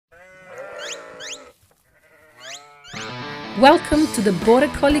Welcome to the Border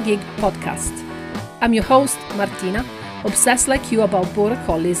Collie Gig podcast. I'm your host, Martina, obsessed like you about Border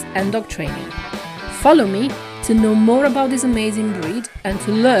Collies and dog training. Follow me to know more about this amazing breed and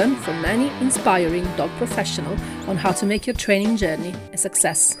to learn from any inspiring dog professional on how to make your training journey a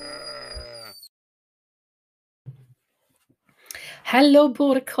success. Hello,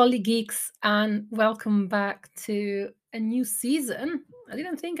 Border Collie geeks, and welcome back to a new season. I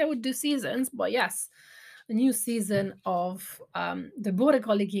didn't think I would do seasons, but yes, a new season of the Border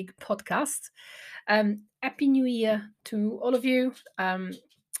Collie Geek podcast. Happy New Year to all of you.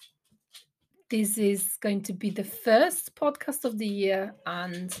 This is going to be the first podcast of the year,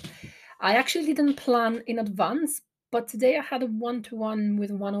 and I actually didn't plan in advance, but today I had a one-to-one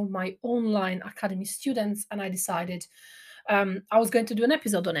with one of my online academy students, and I decided I was going to do an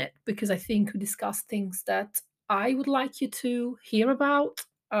episode on it because I think we discussed things that I would like you to hear about.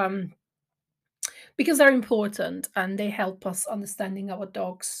 Because they're important and they help us understanding our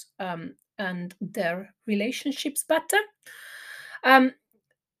dogs and their relationships better. Um,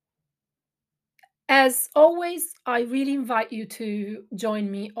 as always, I really invite you to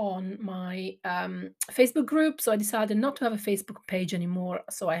join me on my Facebook group. So I decided not to have a Facebook page anymore.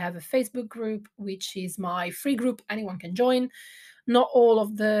 So I have a Facebook group, which is my free group. Anyone can join. Not all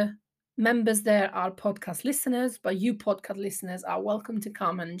of the members there are podcast listeners, but you podcast listeners are welcome to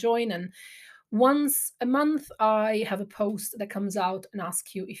come and join. And once a month, I have a post that comes out and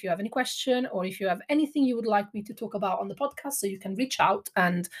asks you if you have any question or if you have anything you would like me to talk about on the podcast. So you can reach out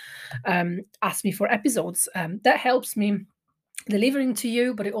and ask me for episodes. That helps me delivering to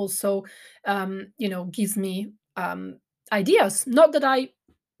you, but it also, gives me ideas. Not that I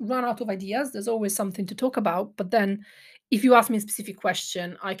run out of ideas. There's always something to talk about. But then if you ask me a specific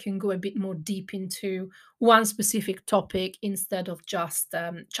question, I can go a bit more deep into one specific topic instead of just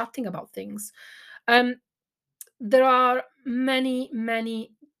chatting about things. Um, there are many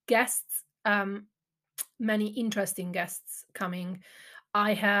guests, many interesting guests coming.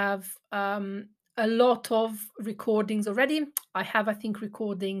 I have a lot of recordings already. I have, I think,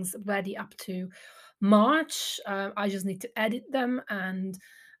 recordings ready up to March. I just need to edit them and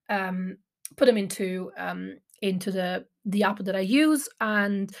put them into the app that I use.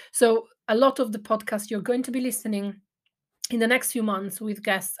 And so a lot of the podcasts you're going to be listening in the next few months with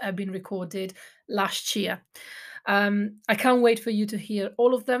guests have been recorded last year. I can't wait for you to hear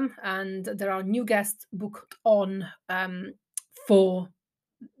all of them, and there are new guests booked on for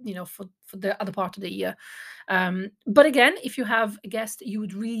for the other part of the year. But again, if you have a guest you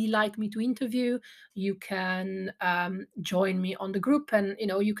would really like me to interview, you can join me on the group, and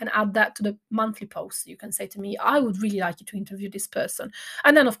you can add that to the monthly post. You can say to me, I would really like you to interview this person,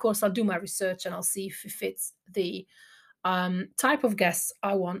 and then of course I'll do my research and I'll see if it fits the type of guests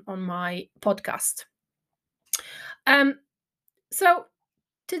I want on my podcast. So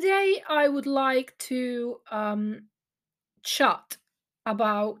today I would like to chat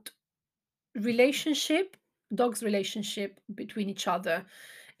about dogs' relationship between each other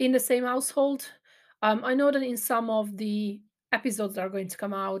in the same household. I know that in some of the episodes that are going to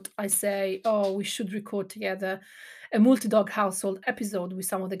come out, I say, oh, we should record together a multi-dog household episode with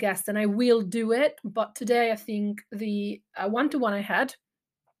some of the guests, and I will do it. But today I think the one-to-one I had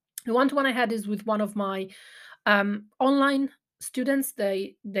is with one of my online students.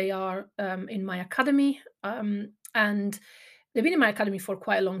 They are in my academy, and they've been in my academy for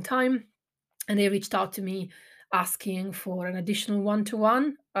quite a long time, and they reached out to me asking for an additional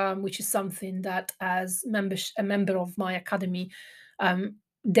one-to-one, which is something that as a member of my academy,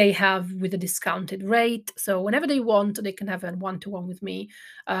 they have with a discounted rate. So whenever they want, they can have a one-to-one with me,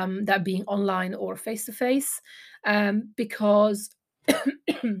 that being online or face-to-face, because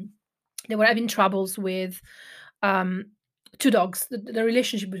they were having troubles with two dogs, the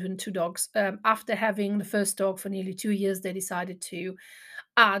relationship between two dogs. After having the first dog for nearly 2 years, they decided to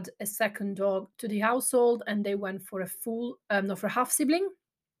add a second dog to the household, and they went for a for a half sibling,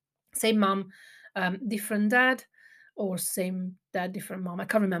 same mom, different dad, or same dad, different mom. I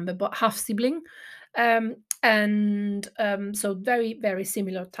can't remember, but half sibling. So very, very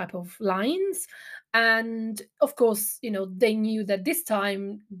similar type of lines. And of course, they knew that this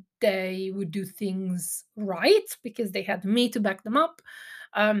time they would do things right because they had me to back them up.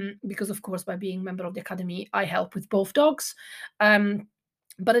 Because of course, by being member of the academy, I help with both dogs.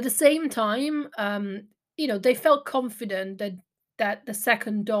 But at the same time, they felt confident that the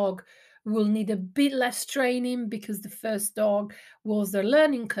second dog will need a bit less training because the first dog was their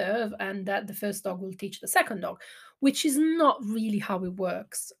learning curve, and that the first dog will teach the second dog, which is not really how it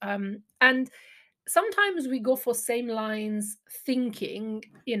works. And sometimes we go for same lines thinking,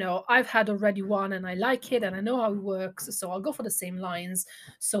 I've had already one and I like it and I know how it works, so I'll go for the same lines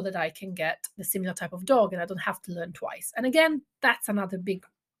so that I can get the similar type of dog and I don't have to learn twice. And again, that's another big,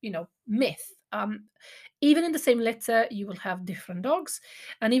 myth. Even in the same litter, you will have different dogs,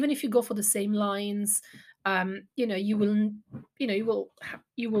 and even if you go for the same lines, you will,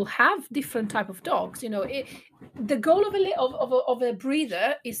 you will have different type of dogs. The goal of of a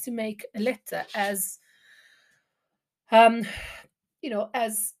breeder is to make a litter um,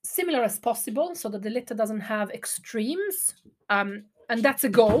 as similar as possible, so that the litter doesn't have extremes. And that's a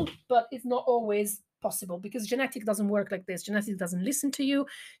goal, but it's not always possible because genetic doesn't work like this. Genetic doesn't listen to you.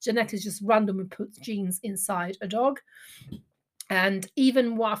 Genetics just randomly puts genes inside a dog, and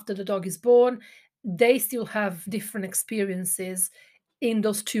even after the dog is born, they still have different experiences in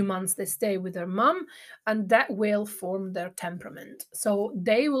those 2 months they stay with their mum, and that will form their temperament. So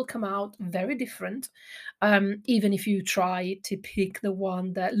they will come out very different, even if you try to pick the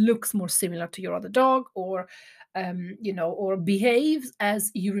one that looks more similar to your other dog, or behaves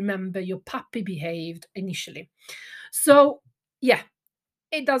as you remember your puppy behaved initially. So, yeah,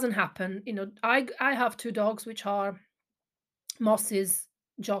 it doesn't happen. I have two dogs which are Moss's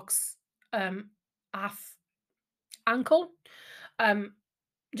Jock's half uncle. Um,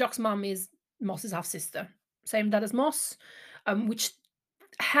 Jock's mum is Moss's half sister, same dad as Moss, which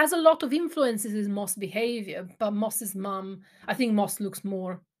has a lot of influences in Moss behavior. But Moss's mum, I think Moss looks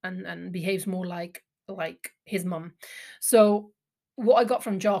more and behaves more like his mum. So what I got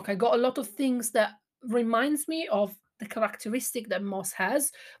from Jock, I got a lot of things that reminds me of the characteristic that Moss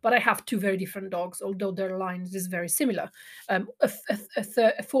has, but I have two very different dogs, although their line is very similar. A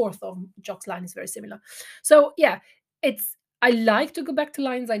fourth of Jock's line is very similar. So yeah, I like to go back to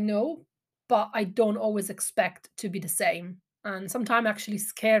lines I know, but I don't always expect to be the same. And sometimes actually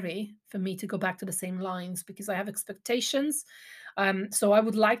scary for me to go back to the same lines because I have expectations. So I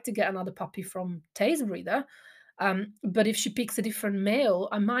would like to get another puppy from Tay's breeder. But if she picks a different male,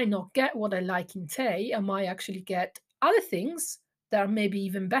 I might not get what I like in Tay. I might actually get other things that are maybe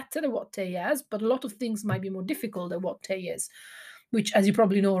even better than what Tay has, but a lot of things might be more difficult than what Tay is, which, as you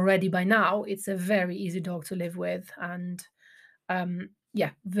probably know already by now, it's a very easy dog to live with. And yeah,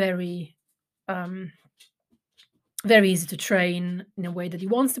 um, very easy to train in a way that he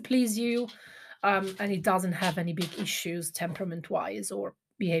wants to please you, and he doesn't have any big issues temperament wise or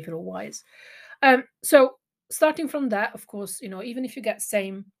behavioral wise. So starting from that, of course, even if you get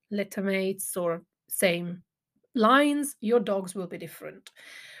same litter mates or same lines, your dogs will be different.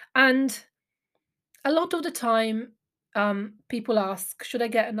 And a lot of the time, people ask, should I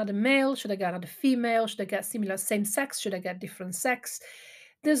get another male? Should I get another female? Should I get similar same sex? Should I get different sex?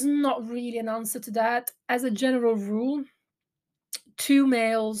 There's not really an answer to that. As a general rule, two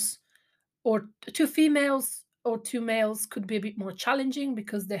males or two females or two males could be a bit more challenging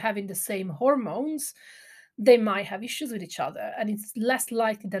because they're having the same hormones. They might have issues with each other, and it's less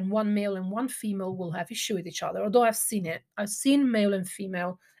likely that one male and one female will have issue with each other. Although I've seen it, I've seen male and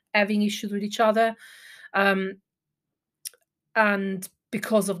female having issues with each other, um, and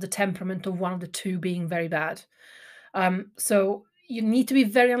because of the temperament of one of the two being very bad. So you need to be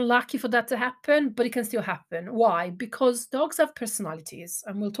very unlucky for that to happen, but it can still happen. Why? Because dogs have personalities,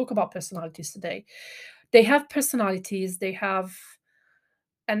 and we'll talk about personalities today. They have personalities. They have,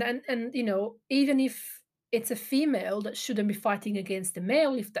 and even if it's a female that shouldn't be fighting against the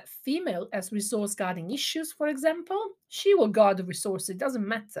male, if that female has resource guarding issues, for example, she will guard the resources. It doesn't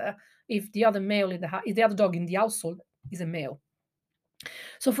matter if the other male in if the other dog in the household is a male.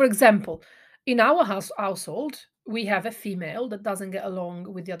 So, for example, in our household, we have a female that doesn't get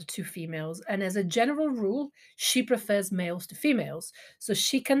along with the other two females, and as a general rule, she prefers males to females. So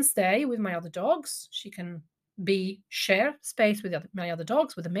she can stay with my other dogs. She can be share space with my other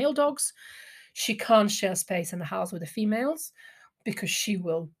dogs, with the male dogs. She can't share space in the house with the females because she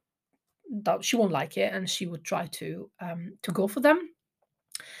won't like it, and she would try to go for them.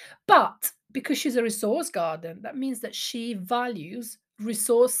 But because she's a resource garden, that means that she values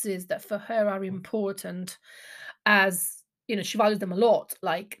resources that for her are important, as she values them a lot,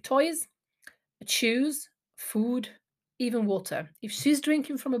 like toys, shoes, food, even water. If she's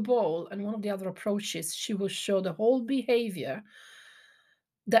drinking from a bowl and one of the other approaches, she will show the whole behavior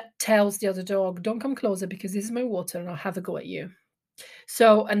that tells the other dog, don't come closer because this is my water and I'll have a go at you.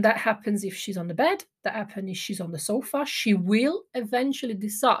 So, and that happens if she's on the bed, that happens if she's on the sofa. She will eventually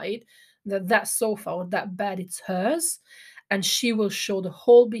decide that that sofa or that bed is hers, and she will show the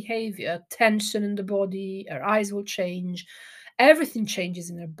whole behavior, tension in the body, her eyes will change, everything changes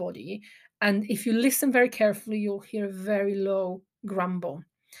in her body. And if you listen very carefully, you'll hear a very low grumble.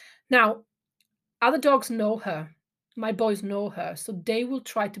 Now, Other dogs know her. My boys know her, so they will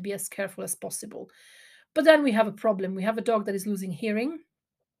try to be as careful as possible. But then we have a problem. We have a dog that is losing hearing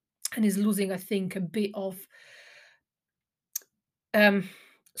and is losing, I think, a bit of um,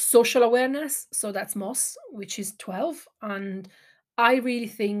 social awareness. So that's Moss, which is 12. And I really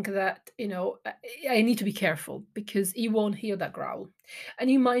think that, I need to be careful because he won't hear that growl. And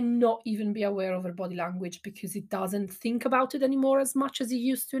he might not even be aware of her body language because he doesn't think about it anymore as much as he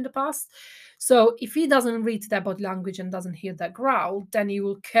used to in the past. So if he doesn't read that body language and doesn't hear that growl, then he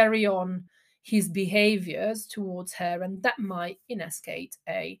will carry on his behaviors towards her. And that might enescate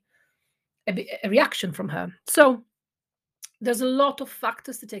a reaction from her. So there's a lot of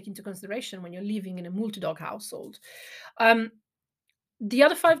factors to take into consideration when you're living in a multi-dog household. Um, the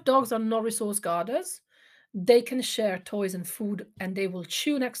other five dogs are no resource guarders. They can share toys and food, and they will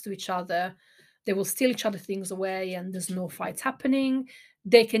chew next to each other. They will steal each other things away, and there's no fights happening.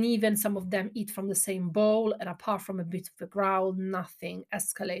 They can even, some of them, eat from the same bowl, and apart from a bit of a growl, nothing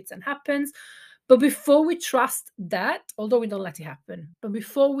escalates and happens. But before we trust that, although we don't let it happen, but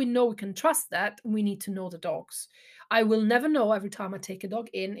before we know we can trust that, we need to know the dogs. I will never know every time I take a dog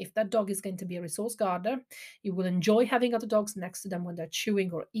in if that dog is going to be a resource guarder. You will enjoy having other dogs next to them when they're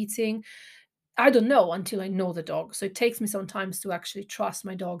chewing or eating. I don't know until I know the dog. So it takes me sometimes to actually trust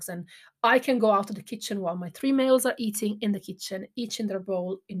my dogs. And I can go out to the kitchen while my three males are eating in the kitchen, each in their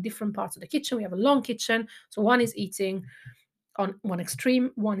bowl in different parts of the kitchen. We have a long kitchen. So one is eating on one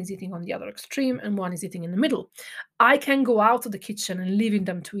extreme, one is eating on the other extreme, and one is eating in the middle. I can go out of the kitchen and leaving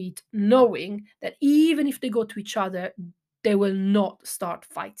them to eat, knowing that even if they go to each other, they will not start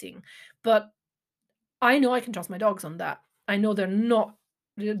fighting. But I know I can trust my dogs on that. I know they're not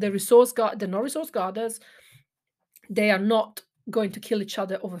the resource guard, they're not resource guarders. They are not going to kill each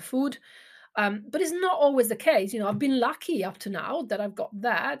other over food. But it's not always the case. I've been lucky up to now that I've got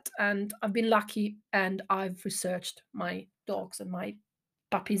that, and I've been lucky and I've researched my dogs and my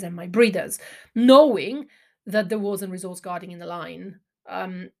puppies and my breeders, knowing that there wasn't resource guarding in the line.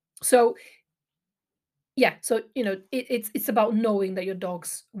 So yeah, so it's about knowing that your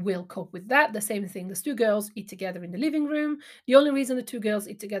dogs will cope with that. The same thing. There's two girls eat together in the living room. The only reason the two girls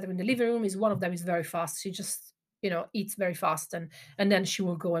eat together in the living room is one of them is very fast. She just eats very fast, and then she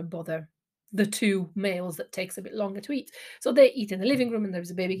will go and bother the two males that takes a bit longer to eat. So they eat in the living room, and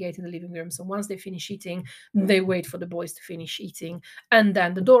there's a baby gate in the living room. So once they finish eating, they wait for the boys to finish eating, and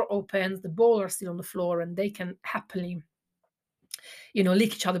then the door opens. The bowl are still on the floor, and they can happily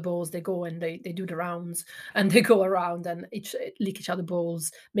lick each other balls. They go and they do the rounds, and they go around and lick each other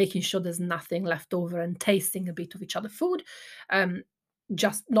balls, making sure there's nothing left over and tasting a bit of each other food. Um,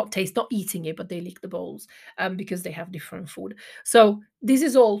 just not eating it, but they lick the bowls because they have different food. So this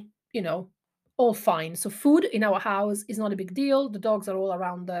is all fine. So food in our house is not a big deal. The dogs are all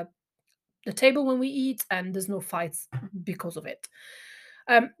around the table when we eat, and there's no fights because of it.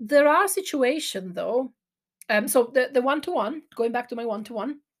 There are situations though. So the one to one, going back to my one to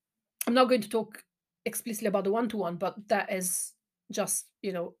one, I'm not going to talk explicitly about the one to one, but that has just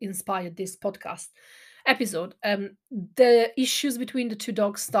inspired this podcast episode. The issues between the two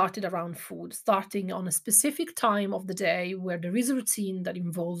dogs started around food, starting on a specific time of the day where there is a routine that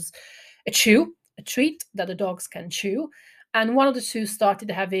involves a treat that the dogs can chew, and one of the two started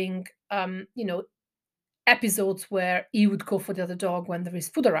having episodes where he would go for the other dog when there is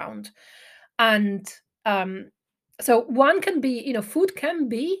food around. And so one can be, food can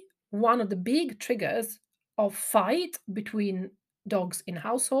be one of the big triggers of fight between dogs in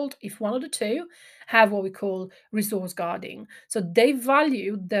household if one of the two have what we call resource guarding. So they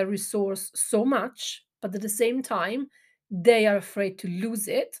value their resource so much, but at the same time, they are afraid to lose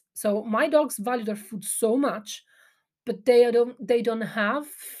it. So my dogs value their food so much, but they don't have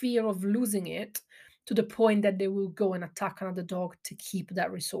fear of losing it to the point that they will go and attack another dog to keep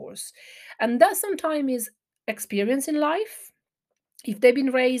that resource. And that sometimes is experience in life. If they've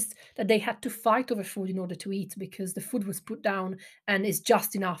been raised that they had to fight over food in order to eat because the food was put down and is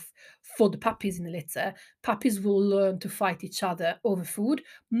just enough for the puppies in the litter, puppies will learn to fight each other over food.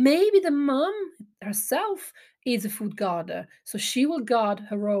 Maybe the mum herself is a food guarder, so she will guard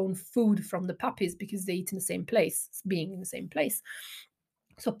her own food from the puppies because they eat in the same place, being in the same place.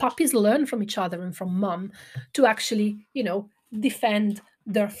 So puppies learn from each other and from mum to actually, defend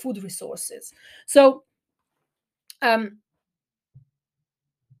their food resources. So um,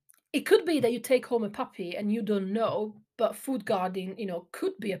 it could be that you take home a puppy and you don't know, but food guarding,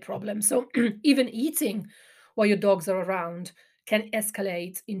 could be a problem. So even eating while your dogs are around can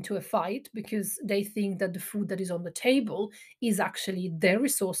escalate into a fight because they think that the food that is on the table is actually their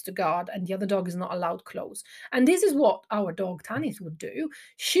resource to guard and the other dog is not allowed close. And this is what our dog Tanith would do.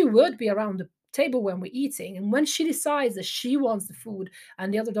 She would be around table when we're eating. And when she decides that she wants the food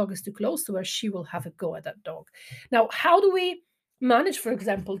and the other dog is too close to her, she will have a go at that dog. Now, how do we manage, for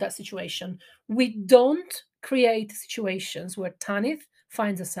example, that situation? We don't create situations where Tanith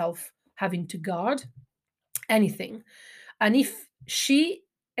finds herself having to guard anything. And if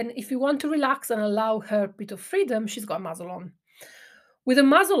you want to relax and allow her a bit of freedom, she's got a muzzle on. With a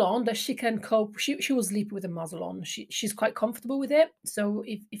muzzle on that she can cope, she will sleep with a muzzle on. She's quite comfortable with it. So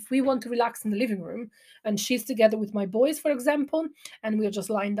if we want to relax in the living room and she's together with my boys, for example, and we're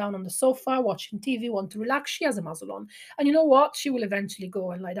just lying down on the sofa watching TV, want to relax, she has a muzzle on. And you know what? She will eventually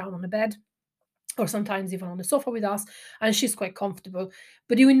go and lie down on the bed or sometimes even on the sofa with us, and she's quite comfortable.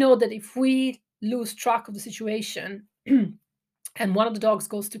 But you know that if we lose track of the situation and one of the dogs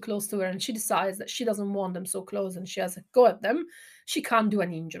goes too close to her and she decides that she doesn't want them so close and she has a go at them, she can't do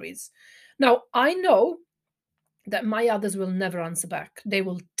any injuries. Now, I know that my others will never answer back. They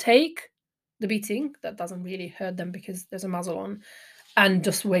will take the beating that doesn't really hurt them because there's a muzzle on and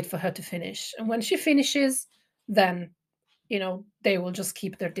just wait for her to finish. And when she finishes, then, they will just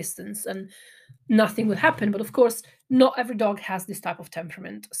keep their distance and nothing will happen. But of course, not every dog has this type of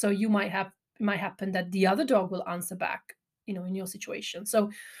temperament. So it might happen that the other dog will answer back, in your situation.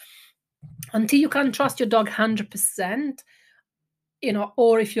 So until you can trust your dog 100%,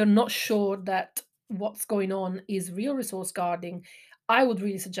 or if you're not sure that what's going on is real resource guarding, I would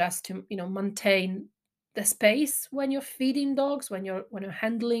really suggest to, maintain the space when you're feeding dogs, when you're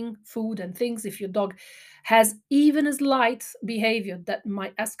handling food and things. If your dog has even a slight behavior that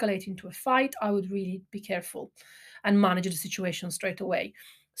might escalate into a fight, I would really be careful and manage the situation straight away.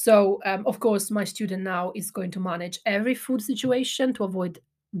 So, of course, my student now is going to manage every food situation to avoid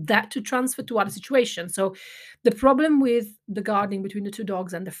that to transfer to other situations. So, the problem with the guarding between the two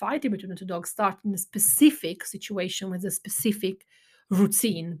dogs and the fighting between the two dogs start in a specific situation with a specific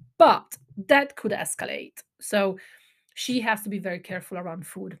routine, but that could escalate. So, she has to be very careful around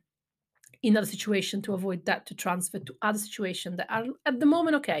food in other situation to avoid that to transfer to other situations that are at the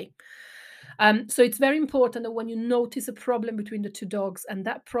moment okay. So it's very important that when you notice a problem between the two dogs and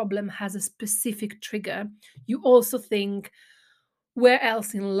that problem has a specific trigger, you also think where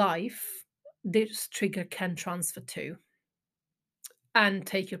else in life this trigger can transfer to and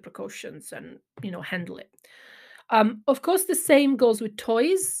take your precautions and handle it. Of course, the same goes with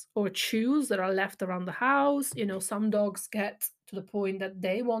toys or chews that are left around the house. Some dogs get to the point that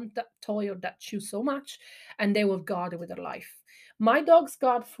they want that toy or that chew so much, and they will guard it with their life. My dogs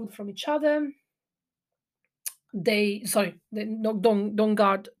guard food from each other. They no, don't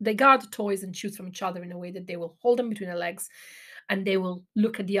guard. They guard toys and chews from each other in a way that they will hold them between their legs, and they will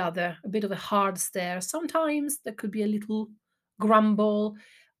look at the other, a bit of a hard stare. Sometimes there could be a little grumble,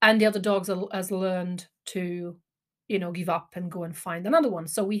 and the other dogs has learned to, give up and go and find another one.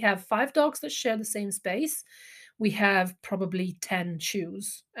 So we have 5 dogs that share the same space. We have probably 10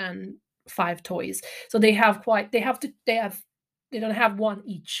 shoes and 5 toys. So they don't have one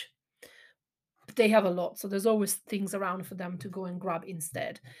each. But they have a lot. So there's always things around for them to go and grab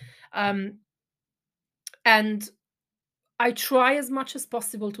instead. Um, and I try as much as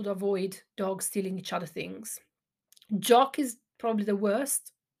possible to avoid dogs stealing each other things. Jock is probably the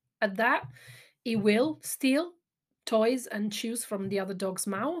worst at that. He will steal toys and chews from the other dog's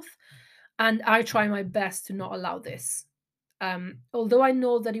mouth, and I try my best to not allow this. Although I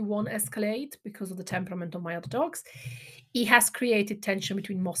know that it won't escalate because of the temperament of my other dogs, he has created tension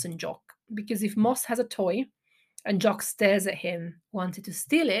between Moss and Jock. Because if Moss has a toy and Jock stares at him, wanted to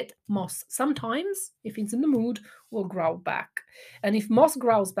steal it, Moss sometimes, if he's in the mood, will growl back. And if Moss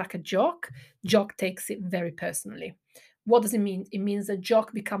growls back at Jock, Jock takes it very personally. What does it mean? It means that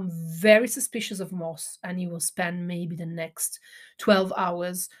Jock becomes very suspicious of Moss and he will spend maybe the next 12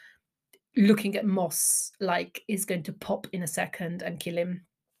 hours looking at Moss like he's going to pop in a second and kill him.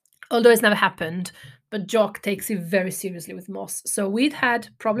 Although it's never happened, but Jock takes it very seriously with Moss. So we'd had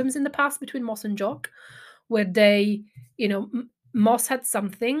problems in the past between Moss and Jock where they, Moss had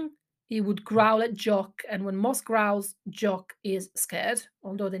something, he would growl at Jock, and when Moss growls, Jock is scared,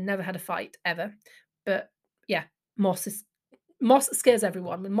 although they never had a fight ever. But yeah, Moss scares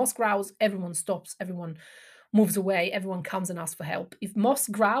everyone. When Moss growls, everyone stops, everyone moves away, everyone comes and asks for help. If Moss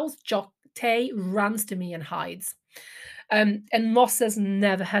growls, Jock Tay runs to me and hides. And Moss has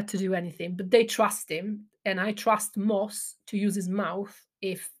never had to do anything, but they trust him, and I trust Moss to use his mouth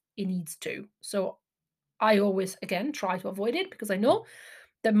if he needs to. So I always, again, try to avoid it because I know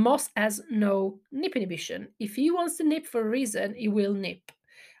that Moss has no nip inhibition. If he wants to nip for a reason, he will nip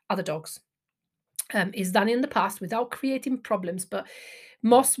other dogs. He's done it in the past without creating problems, but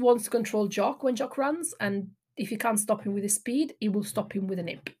Moss wants to control Jock when Jock runs, and if he can't stop him with his speed, he will stop him with a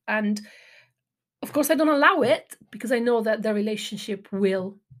nip. And Of course, I don't allow it because I know that the relationship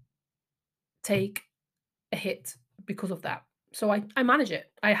will take a hit because of that. So I manage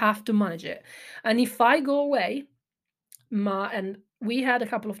it. I have to manage it. And if I go away, and we had a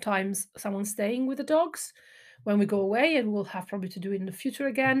couple of times someone staying with the dogs when we go away, and we'll have probably to do it in the future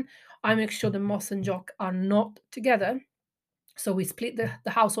again. I make sure the Moss and Jock are not together. So we split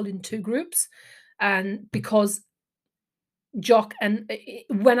the household in two groups. And because Jock and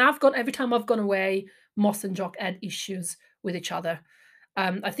when I've gone, every time I've gone away, Moss and Jock had issues with each other.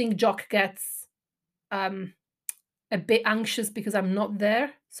 I think Jock gets um, a bit anxious because I'm not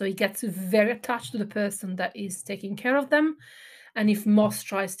there. So he gets very attached to the person that is taking care of them. And if Moss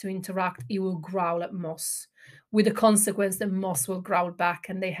tries to interact, he will growl at Moss, with the consequence that Moss will growl back.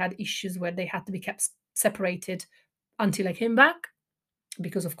 And they had issues where they had to be kept separated until I came back.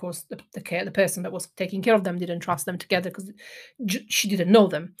 Because of course the person that was taking care of them didn't trust them together because she didn't know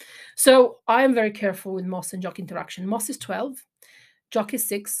them. So I am very careful with Moss and Jock interaction. Moss is 12, Jock is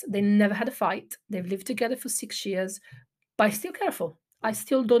 6. They never had a fight. They've lived together for 6 years. But I'm still careful. I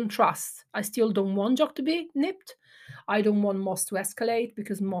still don't trust. I still don't want Jock to be nipped. I don't want Moss to escalate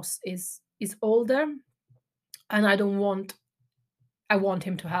because Moss is older, and I want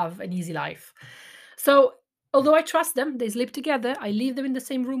him to have an easy life. So although I trust them, they sleep together, I leave them in the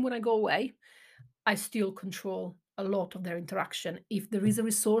same room when I go away, I still control a lot of their interaction if there is a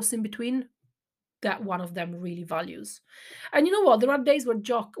resource in between that one of them really values. And you know what? There are days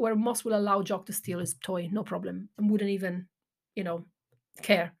where Moss will allow Jock to steal his toy, no problem, and wouldn't even, you know,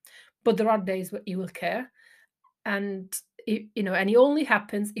 care. But there are days where he will care, and and it only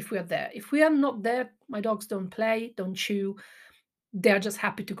happens if we are there. If we are not there, my dogs don't play, don't chew. They're just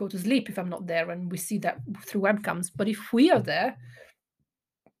happy to go to sleep if I'm not there, and we see that through webcams. But if we are there,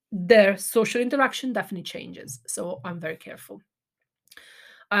 their social interaction definitely changes. So I'm very careful.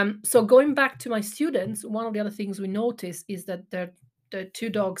 So going back to my students, one of the other things we notice is that the two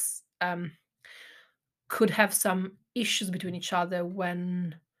dogs could have some issues between each other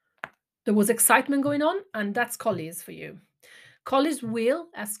when there was excitement going on, and that's collies for you. Collies will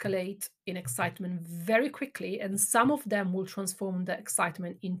escalate in excitement very quickly, and some of them will transform the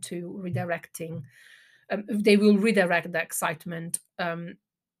excitement into redirecting. They will redirect the excitement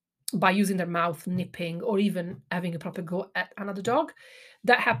by using their mouth, nipping, or even having a proper go at another dog.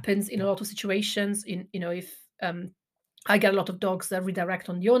 That happens in a lot of situations. If I get a lot of dogs that redirect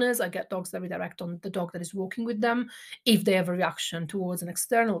on the owners, I get dogs that redirect on the dog that is walking with them if they have a reaction towards an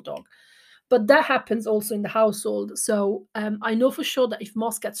external dog. But that happens also in the household. So I know for sure that if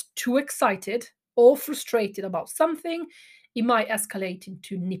Moss gets too excited or frustrated about something, he might escalate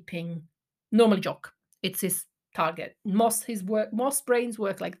into nipping. Normally, Jock. It's his target. Moss brains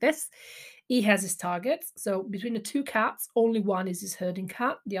work like this. He has his targets. So between the two cats, only one is his herding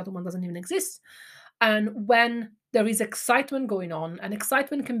cat. The other one doesn't even exist. And when there is excitement going on, and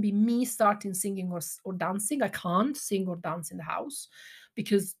excitement can be me starting singing or dancing. I can't sing or dance in the house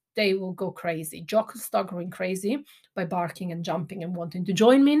because they will go crazy. Jock will start going crazy by barking and jumping and wanting to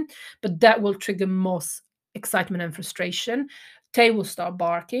join me, but that will trigger Moss excitement and frustration. Tay will start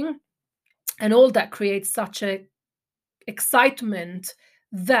barking, and all that creates such a excitement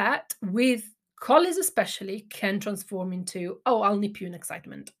that with collies especially can transform into, oh, I'll nip you in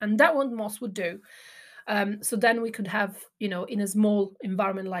excitement. And that what Moss would do. So then we could have, in a small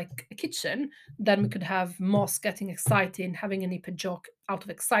environment like a kitchen, then we could have Moss getting excited, having a nip at Jock out of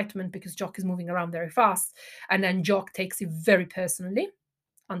excitement because Jock is moving around very fast. And then Jock takes it very personally,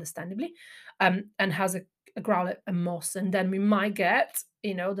 understandably, and has a growl at a Moss. And then we might get,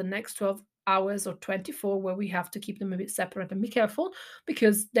 the next 12 hours or 24 where we have to keep them a bit separate and be careful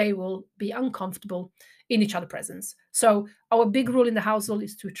because they will be uncomfortable in each other's presence. So our big rule in the household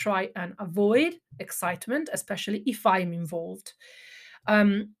is to try and avoid excitement, especially if I'm involved.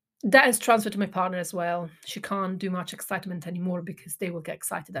 That is transferred to my partner as well. She can't do much excitement anymore because they will get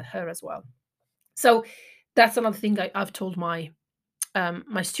excited at her as well. So that's another thing I've told my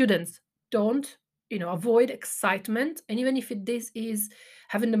students: don't avoid excitement. And even if this is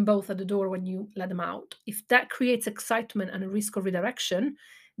having them both at the door when you let them out, if that creates excitement and a risk of redirection,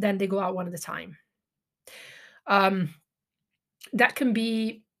 then they go out one at a time. That can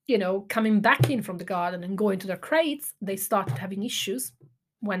be coming back in from the garden and going to their crates. They started having issues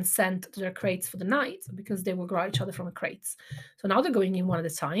when sent to their crates for the night because they will grow each other from the crates. So now they're going in one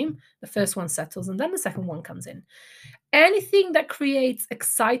at a time. The first one settles and then the second one comes in. Anything that creates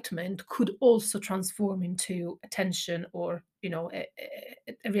excitement could also transform into attention or a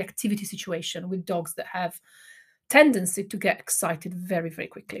reactivity situation with dogs that have tendency to get excited very, very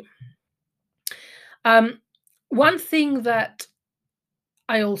quickly. One thing that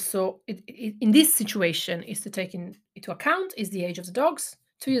I also, in this situation, is to take into account is the age of the dogs,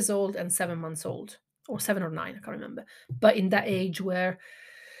 2 years old and 7 months old, or 7 or 9, I can't remember. But in that age where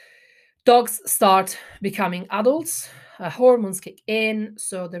dogs start becoming adults, hormones kick in,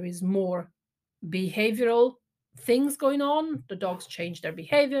 so there is more behavioral things going on. The dogs change their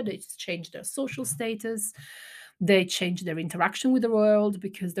behavior, they change their social status, they change their interaction with the world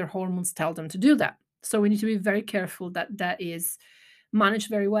because their hormones tell them to do that. So we need to be very careful that that is managed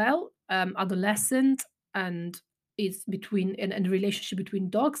very well. Adolescent and it's between and the relationship between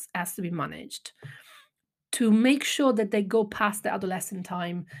dogs has to be managed to make sure that they go past the adolescent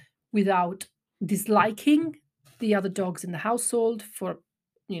time without disliking the other dogs in the household for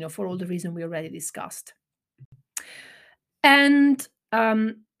for all the reason we already discussed. And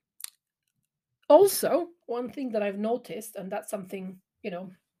also one thing that I've noticed, and that's something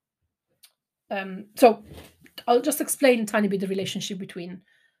so I'll just explain a tiny bit the relationship between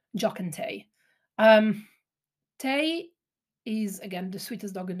Jock and Tay. um Tay is again the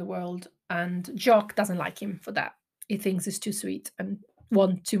sweetest dog in the world, and Jock doesn't like him for that. He thinks he's too sweet and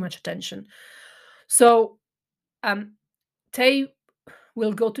want too much attention. So um Tay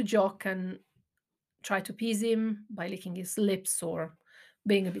will go to Jock and try to appease him by licking his lips or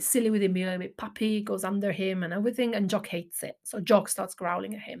being a bit silly with him, being a bit puppy, goes under him and everything, and Jock hates it. So Jock starts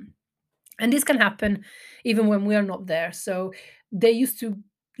growling at him. And this can happen even when we are not there. So they used to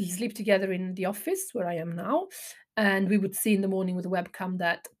sleep together in the office where I am now. And we would see in the morning with the webcam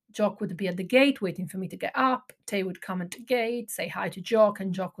that Jock would be at the gate waiting for me to get up. Tay would come at the gate, say hi to Jock,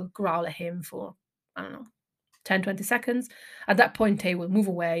 and Jock would growl at him for, I don't know, 10, 20 seconds. At that point, Tay will move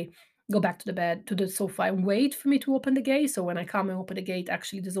away, go back to the bed, to the sofa, and wait for me to open the gate. So when I come and open the gate,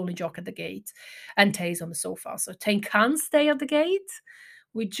 actually, there's only Jock at the gate and Tay's on the sofa. So Tay can stay at the gate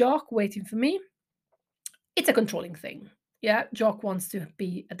with Jock waiting for me. It's a controlling thing. Yeah, Jock wants to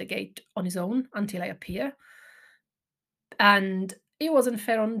be at the gate on his own until I appear. And it wasn't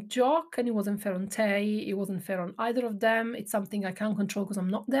fair on Jock and it wasn't fair on Tay. It wasn't fair on either of them. It's something I can't control because I'm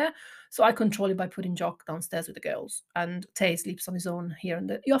not there. So I control it by putting Jock downstairs with the girls. And Tay sleeps on his own here in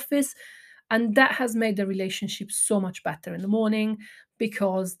the office. And that has made the relationship so much better in the morning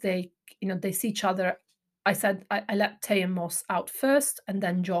because they see each other. I said I let Tay and Moss out first, and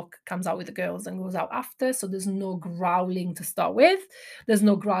then Jock comes out with the girls and goes out after. So there's no growling to start with. There's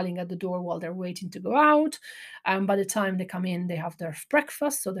no growling at the door while they're waiting to go out. By the time they come in, they have their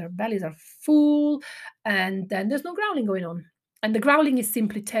breakfast, so their bellies are full, and then there's no growling going on. And the growling is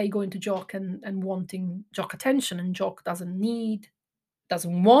simply Tay going to Jock and wanting Jock attention, and Jock doesn't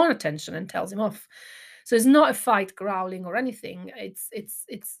want attention and tells him off. So it's not a fight growling or anything. It's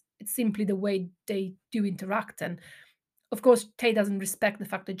simply the way they do interact. And of course, Tay doesn't respect the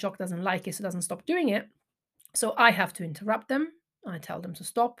fact that Jock doesn't like it, so doesn't stop doing it. So I have to interrupt them. I tell them to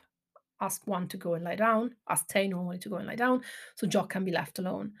stop, ask one to go and lie down, ask Tay normally to go and lie down, so Jock can be left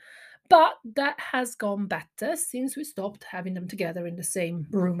alone. But that has gone better since we stopped having them together in the same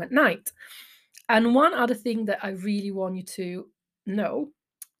room at night. And one other thing that I really want you to know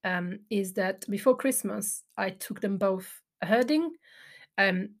is that before Christmas, I took them both herding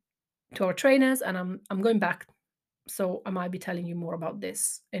um, to our trainers, and I'm going back. So I might be telling you more about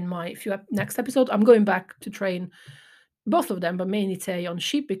this in my next episode. I'm going back to train both of them, but mainly Tay on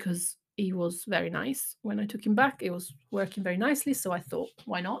sheep because he was very nice when I took him back. It was working very nicely, so I thought,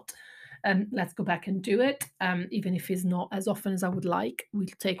 why not? Let's go back and do it. Even if it's not as often as I would like, we'll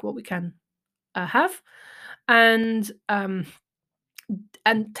take what we can have. And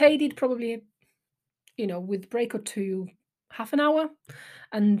Tay did probably, with break or two, half an hour,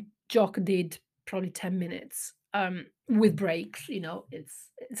 and Jock did probably 10 minutes. With breaks,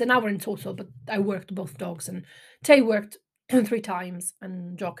 it's an hour in total, but I worked both dogs, and Tay worked 3 times,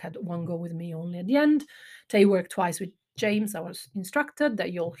 and Jock had one go with me only at the end. Tay worked twice with James, our instructor,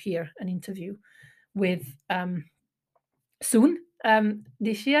 that you'll hear an interview with soon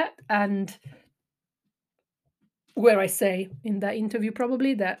this year, and where I say in that interview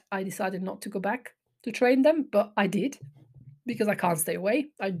probably that I decided not to go back to train them, but I did because I can't stay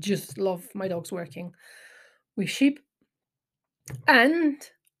away. I just love my dogs working with sheep. And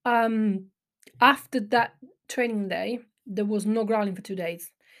after that training day, there was no growling for 2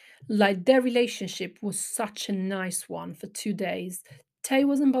 days. Like their relationship was such a nice one for 2 days. Tay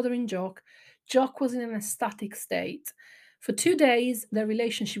wasn't bothering Jock. Jock was in an ecstatic state. For 2 days, their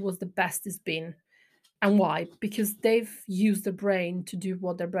relationship was the best it's been. And why? Because they've used the brain to do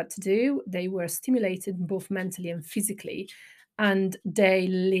what they're bred to do. They were stimulated both mentally and physically, and they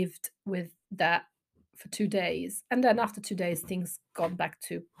lived with that for 2 days. And then after 2 days, things got back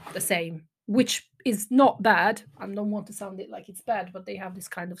to the same, which is not bad. I don't want to sound it like it's bad, but they have this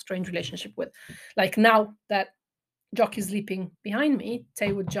kind of strange relationship with, like now that Jock is sleeping behind me,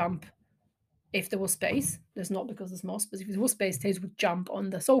 Tay would jump if there was space. There's not because there's moss, but if there was space, Tay would jump on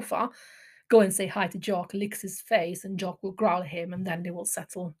the sofa, go and say hi to Jock, licks his face, and Jock will growl at him, and then they will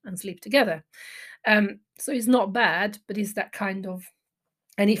settle and sleep together. So it's not bad, but it's that kind of.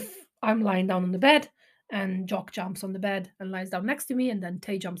 And if I'm lying down on the bed and Jock jumps on the bed and lies down next to me, and then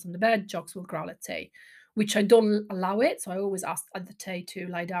Tay jumps on the bed, Jocks will growl at Tay, which I don't allow it. So I always ask either Tay to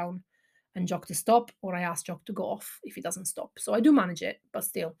lie down and Jock to stop, or I ask Jock to go off if he doesn't stop. So I do manage it, but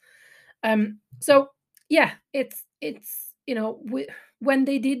still. So yeah, it's when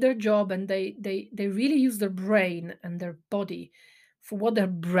they did their job and they really use their brain and their body for what they're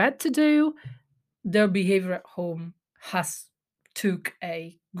bred to do, their behavior at home has took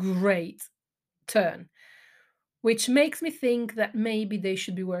a great turn, which makes me think that maybe they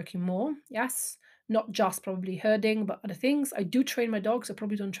should be working more. Yes, not just probably herding, but other things. I do train my dogs. I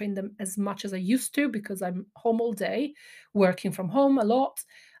probably don't train them as much as I used to because I'm home all day, working from home a lot,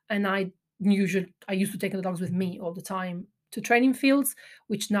 and I used to take the dogs with me all the time to training fields,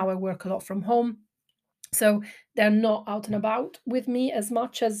 which now I work a lot from home. So they're not out and about with me as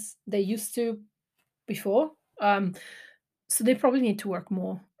much as they used to before. So they probably need to work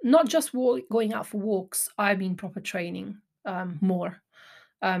more. Not just going out for walks, I mean proper training more.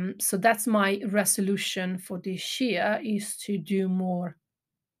 So that's my resolution for this year is to do more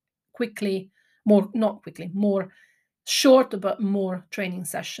quickly, more not quickly, more short but more training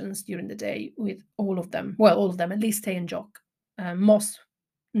sessions during the day with all of them. Well, all of them, at least Tay and Jock. Moss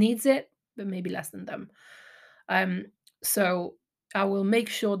needs it, but maybe less than them. So I will make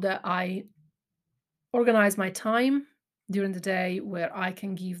sure that I organize my time during the day where I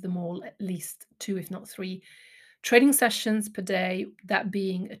can give them all at least two, if not three, training sessions per day. That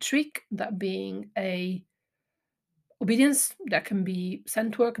being a trick, that being a obedience, that can be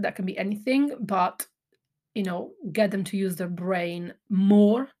scent work, that can be anything, but get them to use their brain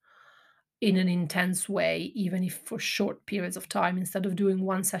more in an intense way, even if for short periods of time, instead of doing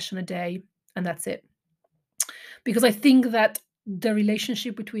one session a day and that's it. Because I think that the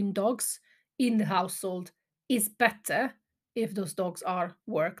relationship between dogs in the household is better if those dogs are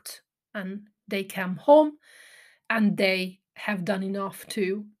worked and they come home and they have done enough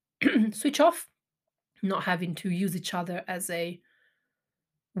to switch off, not having to use each other as a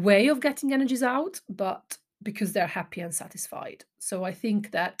way of getting energies out, but because they're happy and satisfied. So I think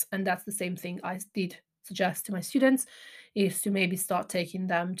that, and that's the same thing I did suggest to my students, is to maybe start taking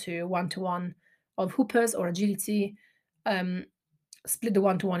them to one of hoopers or agility, um, split the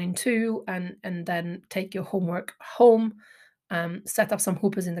one-to-one in two, and then take your homework home, set up some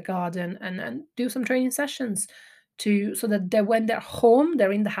hoopers in the garden, and do some training sessions so that when they're home,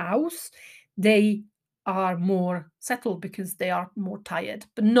 they're in the house, they are more settled because they are more tired,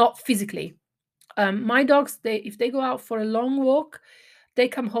 but not physically. My dogs, if they go out for a long walk, they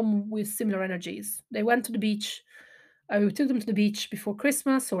come home with similar energies. They went to the beach. I took them to the beach before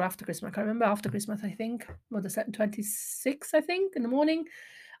Christmas or after Christmas. I can't remember. After Christmas, I think. Well, the 26th, I think, in the morning.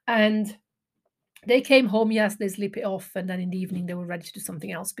 And they came home, yes, they sleep it off. And then in the evening, they were ready to do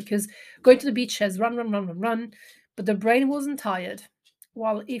something else because going to the beach has run, run, run, run, run. But their brain wasn't tired.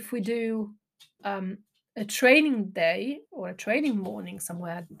 While if we do a training day or a training morning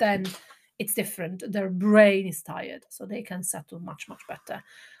somewhere, then it's different. Their brain is tired, so they can settle much, much better.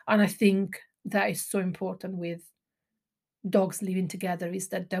 And I think that is so important with dogs living together is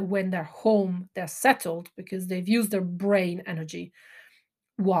that when they're home, they're settled because they've used their brain energy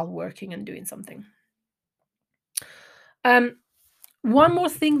while working and doing something. One more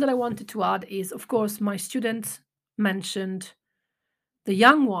thing that I wanted to add is, of course, my students mentioned the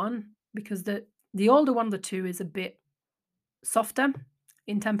young one because the older one, the two, is a bit softer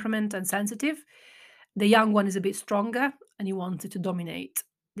in temperament and sensitive. The young one is a bit stronger and he wanted to dominate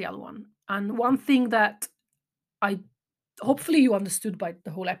the other one. And one thing that I hopefully you understood by the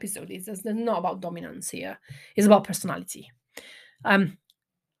whole episode is there's not about dominance here. It's about personality.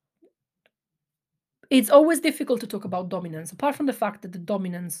 It's always difficult to talk about dominance, apart from the fact that the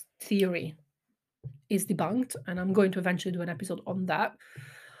dominance theory is debunked, and I'm going to eventually do an episode on that.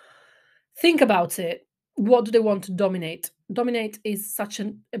 Think about it. What do they want to dominate? Dominate is such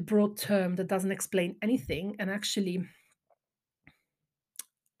a broad term that doesn't explain anything and actually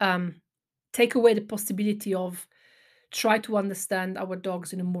take away the possibility of try to understand our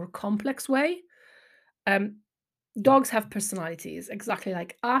dogs in a more complex way. Dogs have personalities exactly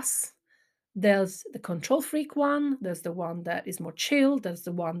like us. There's the control freak one, there's the one that is more chill, there's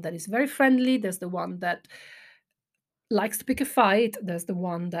the one that is very friendly, there's the one that likes to pick a fight, there's the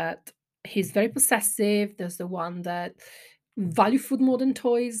one that he's very possessive. There's the one that value food more than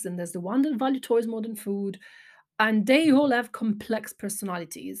toys, and there's the one that value toys more than food. And they all have complex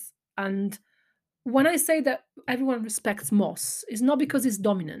personalities. And when I say that everyone respects Moss, it's not because he's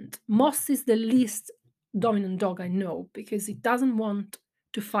dominant. Moss is the least dominant dog I know because he doesn't want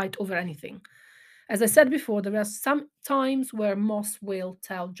to fight over anything. As I said before, there are some times where Moss will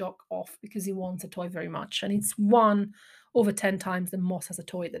tell Jock off because he wants a toy very much. And it's 1/10 times that Moss has a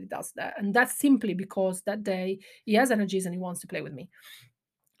toy that he does that. And that's simply because that day he has energies and he wants to play with me.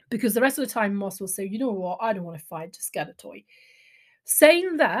 Because the rest of the time, Moss will say, you know what, I don't want to fight, just get a toy.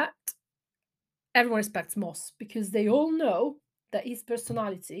 Saying that, everyone respects Moss because they all know that his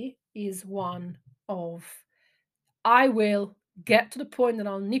personality is one of, I will get to the point that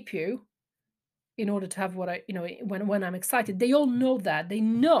I'll nip you in order to have what I, when I'm excited. They all know that. They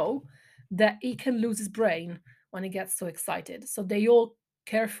know that he can lose his brain when he gets so excited. So they all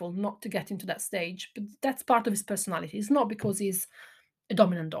careful not to get into that stage. But that's part of his personality. It's not because he's a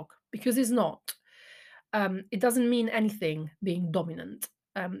dominant dog, because he's not. It doesn't mean anything being dominant.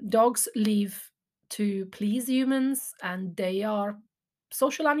 Dogs live to please humans and they are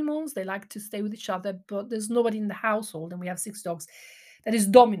social animals. They like to stay with each other, but there's nobody in the household, and we have 6 dogs, that is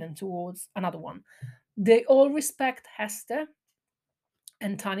dominant towards another one. They all respect Hester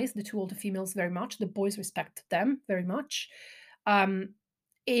and Tanis, the 2 older females, very much. The boys respect them very much. Um,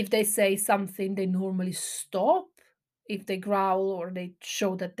 if they say something, they normally stop. If they growl or they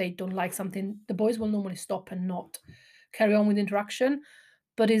show that they don't like something, the boys will normally stop and not carry on with interaction,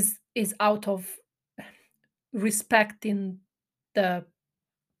 but is out of respect in the,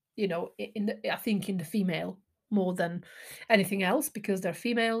 in the, I think in the female more than anything else, because they're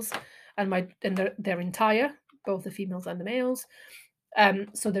females and they're entire, both the females and the males.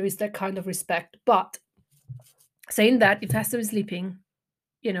 So there is that kind of respect. But saying that, if Hester is sleeping,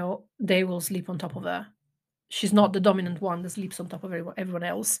 they will sleep on top of her. She's not the dominant one that sleeps on top of everyone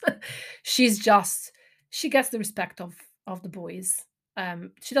else. She gets the respect of the boys.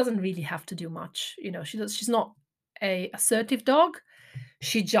 She doesn't really have to do much. She's not a assertive dog.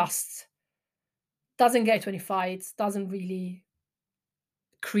 She just doesn't get into any fights, doesn't really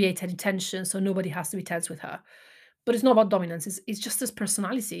create any tension, so nobody has to be tense with her. But it's not about dominance. It's just this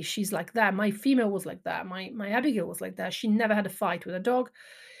personality. She's like that. My female was like that. My Abigail was like that. She never had a fight with a dog.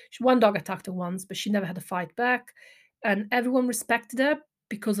 One dog attacked her once, but she never had a fight back. And everyone respected her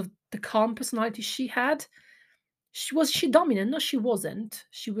because of the calm personality she had. Was she dominant? No, she wasn't.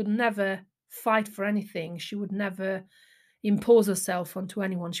 She would never fight for anything. She would never impose herself onto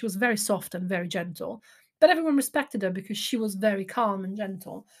anyone. She was very soft and very gentle. But everyone respected her because she was very calm and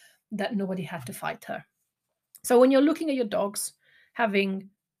gentle, that nobody had to fight her. So when you're looking at your dogs having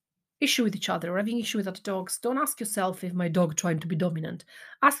issue with each other or having issue with other dogs, don't ask yourself, if my dog trying to be dominant.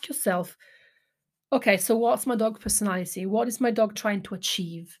 Ask yourself, okay, so what's my dog personality? What is my dog trying to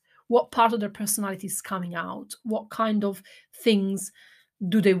achieve? What part of their personality is coming out? What kind of things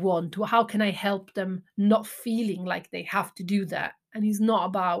do they want? How can I help them not feeling like they have to do that? And it's not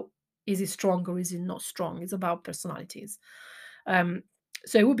about, is he strong or is he not strong? It's about personalities.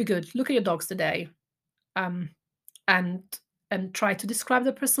 So it would be good. Look at your dogs today. And try to describe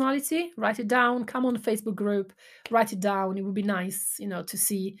their personality. Write it down. Come on the Facebook group. Write it down. It would be nice, to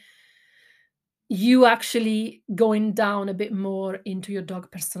see you actually going down a bit more into your dog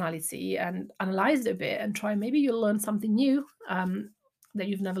personality and analyze it a bit and try. Maybe you'll learn something new that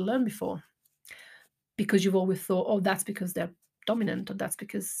you've never learned before, because you've always thought, oh, that's because they're dominant, or that's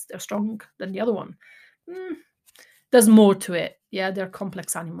because they're stronger than the other one. There's more to it. Yeah, they're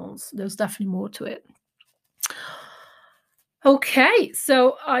complex animals. There's definitely more to it. Okay,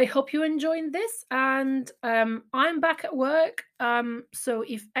 so I hope you're enjoying this, and I'm back at work. So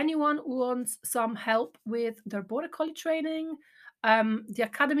if anyone wants some help with their border collie training, the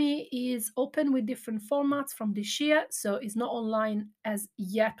academy is open with different formats from this year. So it's not online as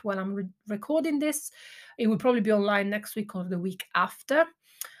yet while I'm recording this. It will probably be online next week or the week after.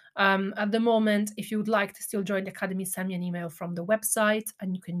 At the moment, if you would like to still join the academy, send me an email from the website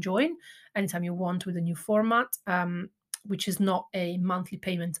and you can join anytime you want with a new format. Which is not a monthly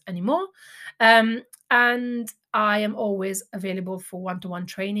payment anymore. And I am always available for one-to-one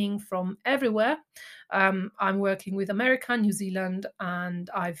training from everywhere. I'm working with America, New Zealand,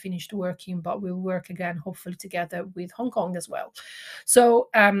 and I've finished working, but we'll work again, hopefully together with Hong Kong as well. So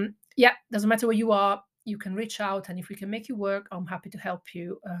yeah, doesn't matter where you are, you can reach out, and if we can make you work, I'm happy to help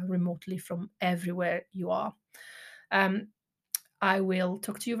you remotely from everywhere you are. I will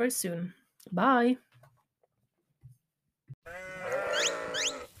talk to you very soon. Bye.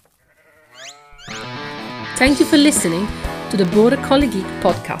 Thank you for listening to the Border Collie Geek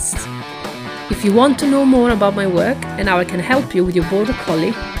podcast. If you want to know more about my work and how I can help you with your Border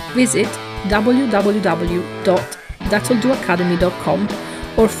Collie, visit www.that'lldoacademy.com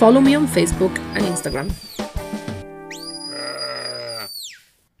or follow me on Facebook and Instagram.